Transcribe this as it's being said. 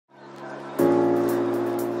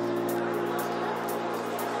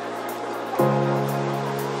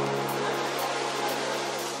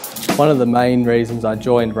One of the main reasons I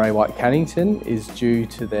joined Ray White Cannington is due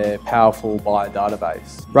to their powerful buyer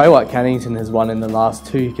database. Ray White Cannington has won in the last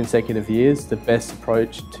 2 consecutive years the best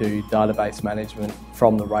approach to database management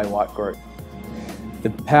from the Ray White Group. The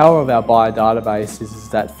power of our buyer database is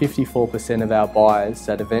that 54% of our buyers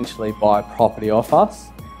that eventually buy property off us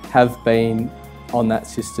have been on that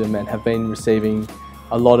system and have been receiving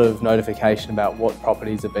a lot of notification about what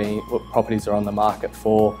properties are on the market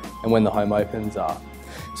for and when the home opens are.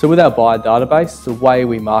 So with our buyer database, the way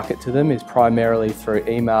we market to them is primarily through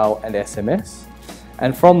email and SMS.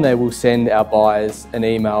 And from there we'll send our buyers an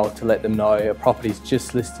email to let them know a property's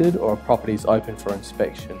just listed or a property's open for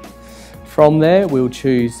inspection. From there we'll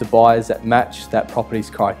choose the buyers that match that property's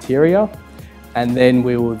criteria, and then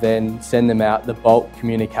we will then send them out the bulk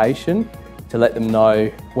communication to let them know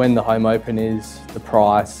when the home open is, the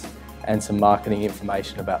price, and some marketing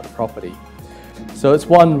information about the property. So it's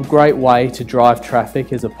one great way to drive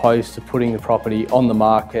traffic as opposed to putting the property on the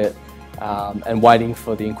market and waiting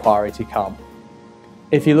for the inquiry to come.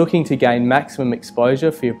 If you're looking to gain maximum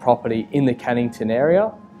exposure for your property in the Cannington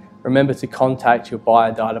area, remember to contact your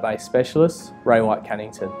buyer database specialist, Ray White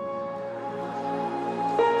Cannington.